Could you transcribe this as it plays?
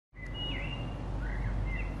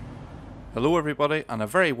Hello everybody, and a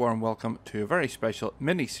very warm welcome to a very special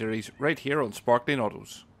mini-series right here on Sparkling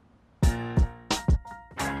Autos.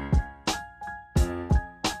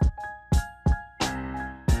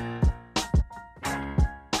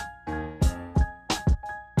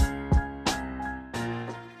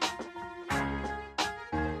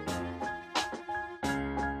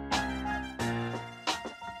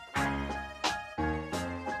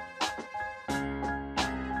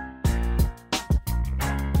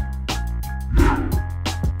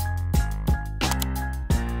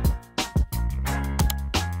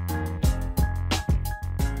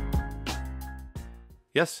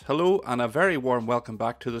 Yes, hello and a very warm welcome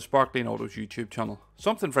back to the Sparkling Autos YouTube channel.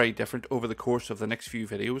 Something very different over the course of the next few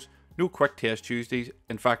videos. No quick test Tuesdays,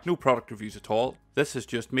 in fact no product reviews at all. This is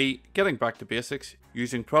just me getting back to basics,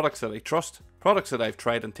 using products that I trust, products that I've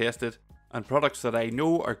tried and tested, and products that I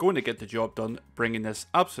know are going to get the job done, bringing this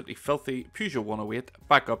absolutely filthy Peugeot 108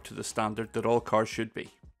 back up to the standard that all cars should be.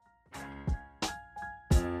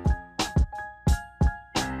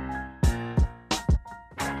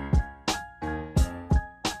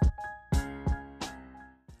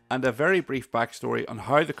 And a very brief backstory on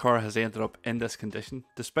how the car has ended up in this condition,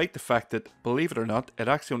 despite the fact that, believe it or not, it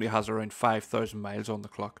actually only has around 5,000 miles on the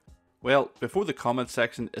clock. Well, before the comment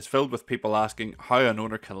section is filled with people asking how an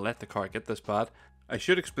owner can let the car get this bad, I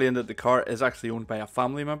should explain that the car is actually owned by a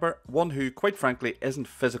family member, one who quite frankly isn't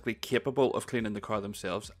physically capable of cleaning the car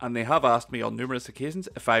themselves, and they have asked me on numerous occasions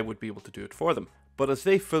if I would be able to do it for them. But as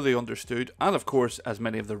they fully understood, and of course as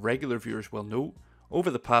many of the regular viewers will know, over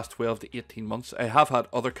the past 12 to 18 months I have had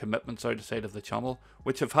other commitments outside of the channel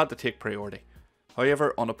which have had to take priority.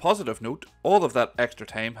 However, on a positive note, all of that extra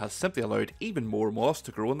time has simply allowed even more moss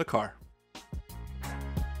to grow in the car.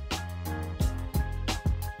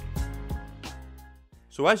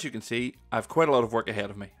 So as you can see, I have quite a lot of work ahead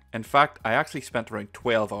of me. In fact, I actually spent around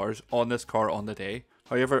 12 hours on this car on the day.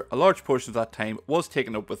 However, a large portion of that time was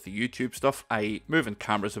taken up with the YouTube stuff, i.e. moving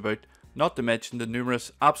cameras about, not to mention the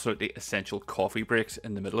numerous absolutely essential coffee breaks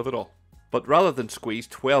in the middle of it all. But rather than squeeze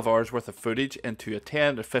 12 hours worth of footage into a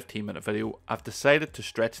 10 or 15 minute video, I've decided to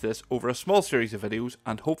stretch this over a small series of videos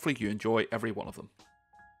and hopefully you enjoy every one of them.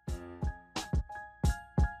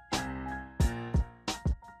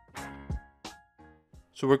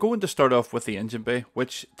 So we're going to start off with the engine bay,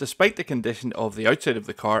 which despite the condition of the outside of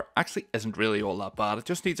the car actually isn't really all that bad. It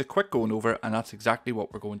just needs a quick going over and that's exactly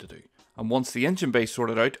what we're going to do. And once the engine bay is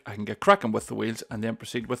sorted out, I can get cracking with the wheels and then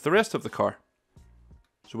proceed with the rest of the car.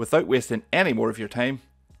 So without wasting any more of your time,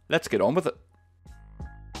 let's get on with it.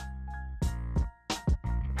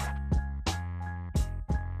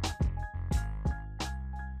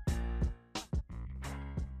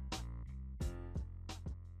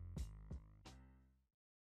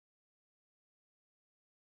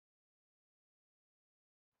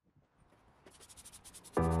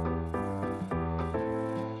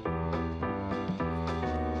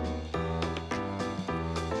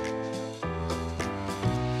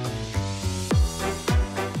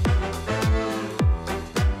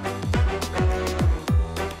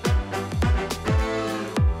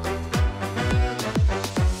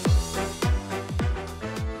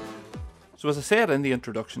 So as I said in the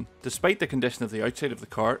introduction, despite the condition of the outside of the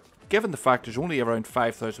car, given the fact there's only around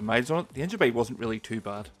 5,000 miles on it, the engine bay wasn't really too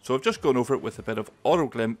bad. So I've just gone over it with a bit of Auto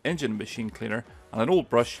Glim engine and machine cleaner and an old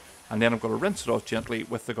brush, and then I'm going to rinse it off gently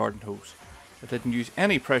with the garden hose. I didn't use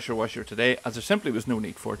any pressure washer today as there simply was no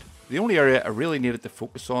need for it. The only area I really needed to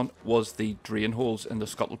focus on was the drain holes in the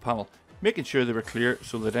scuttle panel, making sure they were clear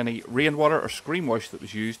so that any rainwater or screen wash that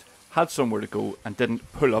was used had somewhere to go and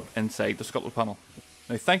didn't pull up inside the scuttle panel.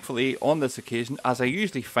 Now thankfully on this occasion, as I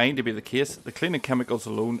usually find to be the case, the cleaning chemicals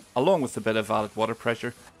alone, along with a bit of added water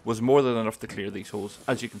pressure, was more than enough to clear these holes,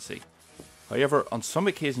 as you can see. However, on some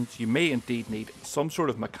occasions you may indeed need some sort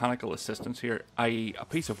of mechanical assistance here, i.e. a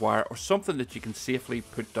piece of wire or something that you can safely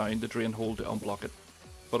put down the drain hole to unblock it.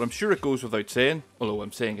 But I'm sure it goes without saying, although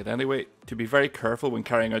I'm saying it anyway, to be very careful when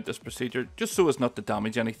carrying out this procedure, just so as not to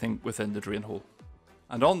damage anything within the drain hole.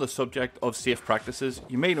 And on the subject of safe practices,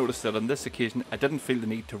 you may notice that on this occasion I didn't feel the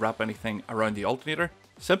need to wrap anything around the alternator,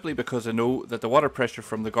 simply because I know that the water pressure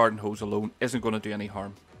from the garden hose alone isn't going to do any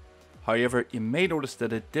harm. However, you may notice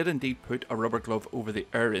that it did indeed put a rubber glove over the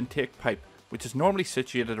air intake pipe, which is normally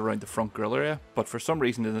situated around the front grille area, but for some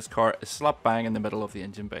reason in this car is slap bang in the middle of the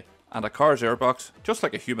engine bay. And a car's airbox, just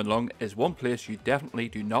like a human lung, is one place you definitely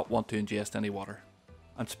do not want to ingest any water.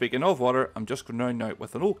 And speaking of water, I'm just going down now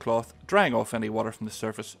with an old cloth, drying off any water from the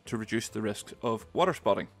surface to reduce the risks of water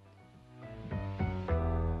spotting.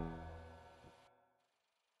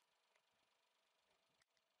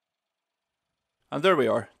 And there we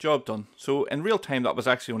are, job done. So in real time that was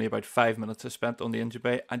actually only about 5 minutes I spent on the engine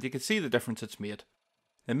bay, and you can see the difference it's made.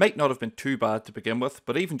 It might not have been too bad to begin with,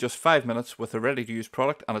 but even just 5 minutes with a ready to use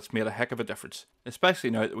product and it's made a heck of a difference, especially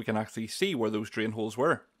now that we can actually see where those drain holes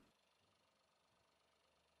were.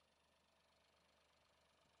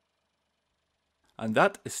 And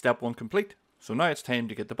that is step 1 complete. So now it's time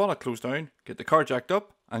to get the bonnet closed down, get the car jacked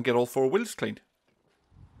up and get all 4 wheels cleaned.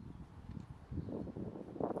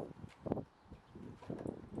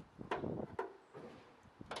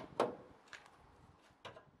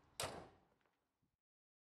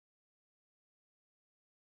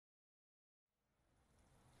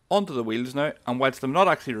 Onto the wheels now, and whilst I'm not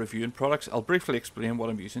actually reviewing products, I'll briefly explain what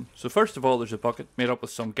I'm using. So first of all, there's a bucket made up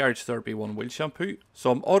with some Garage Therapy 1 wheel shampoo,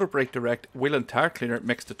 some Auto Brake Direct wheel and tyre cleaner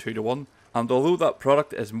mixed to 2:1, and although that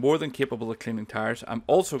product is more than capable of cleaning tyres, I'm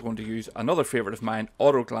also going to use another favourite of mine,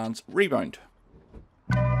 Auto Glance Rebound.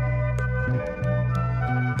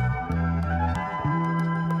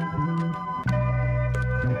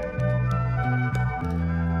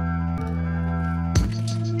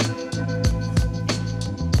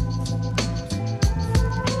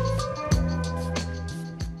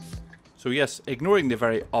 So yes, ignoring the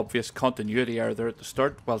very obvious continuity error there at the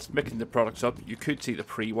start, whilst mixing the products up, you could see the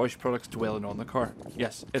pre-wash products dwelling on the car.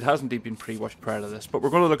 Yes, it has indeed been pre-washed prior to this, but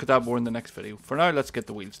we're going to look at that more in the next video. For now, let's get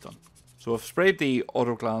the wheels done. So I've sprayed the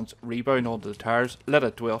Auto Glance Rebound onto the tyres, let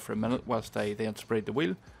it dwell for a minute whilst I then sprayed the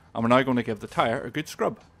wheel, and we're now going to give the tyre a good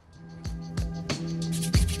scrub.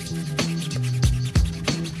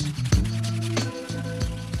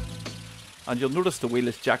 And you'll notice the wheel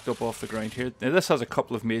is jacked up off the ground here. Now this has a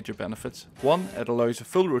couple of major benefits. One, it allows a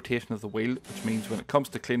full rotation of the wheel, which means when it comes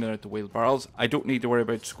to cleaning out the wheel barrels, I don't need to worry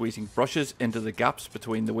about squeezing brushes into the gaps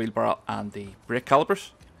between the wheel barrel and the brake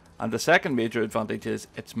calipers. And the second major advantage is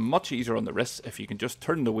it's much easier on the wrists if you can just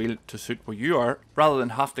turn the wheel to suit where you are, rather than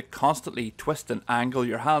have to constantly twist and angle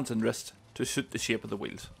your hands and wrists to suit the shape of the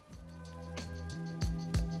wheels.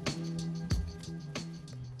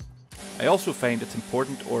 I also find it's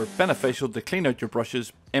important or beneficial to clean out your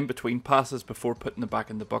brushes in between passes before putting them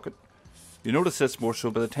back in the bucket. You notice this more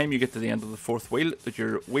so by the time you get to the end of the 4th wheel, that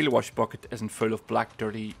your wheel wash bucket isn't full of black,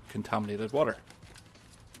 dirty, contaminated water.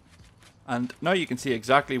 And now you can see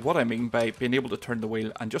exactly what I mean by being able to turn the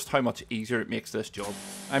wheel and just how much easier it makes this job.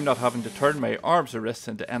 I'm not having to turn my arms or wrists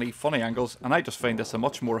into any funny angles, and I just find this a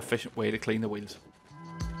much more efficient way to clean the wheels.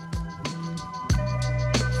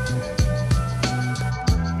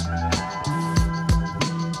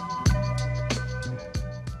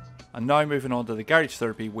 And now moving on to the Garage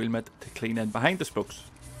Therapy wheel mitt to clean in behind the spokes.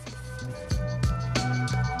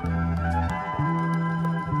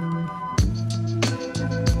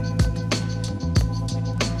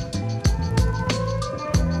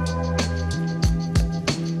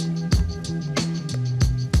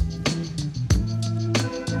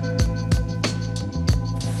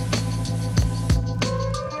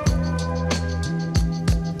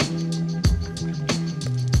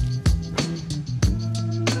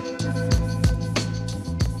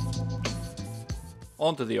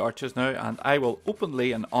 Onto the arches now, and I will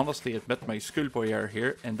openly and honestly admit my schoolboy error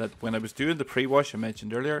here, in that when I was doing the pre-wash I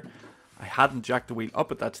mentioned earlier, I hadn't jacked the wheel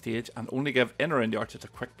up at that stage and only give in around the arches a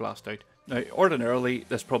quick blast out. Now ordinarily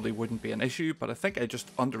this probably wouldn't be an issue, but I think I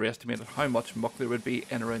just underestimated how much muck there would be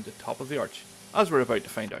in around the top of the arch, as we're about to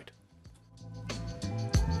find out.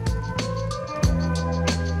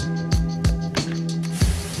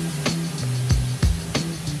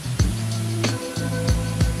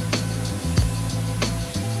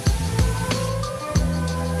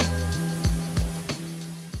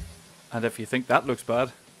 And if you think that looks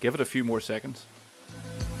bad, give it a few more seconds.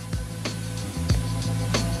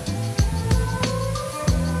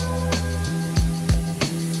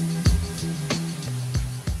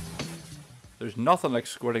 There's nothing like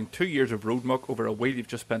squirting 2 years of road muck over a wheel you've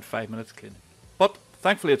just spent 5 minutes cleaning. But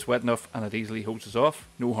thankfully it's wet enough and it easily hoses off,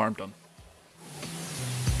 no harm done.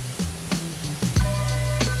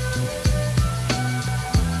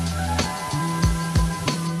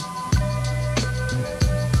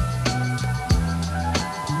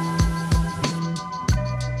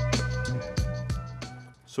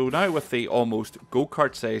 So now with the almost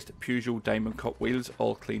go-kart sized Peugeot diamond cut wheels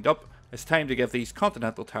all cleaned up, it's time to give these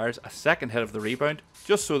Continental tyres a second hit of the rebound,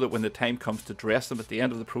 just so that when the time comes to dress them at the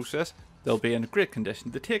end of the process, they'll be in great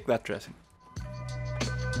condition to take that dressing.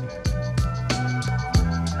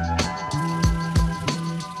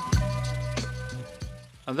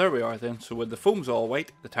 And there we are then, so when the foam's all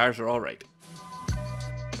white, the tyres are alright.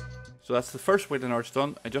 So that's the first wheel and arch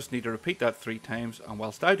done. I just need to repeat that 3 times, and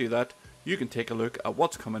whilst I do that, you can take a look at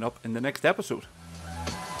what's coming up in the next episode.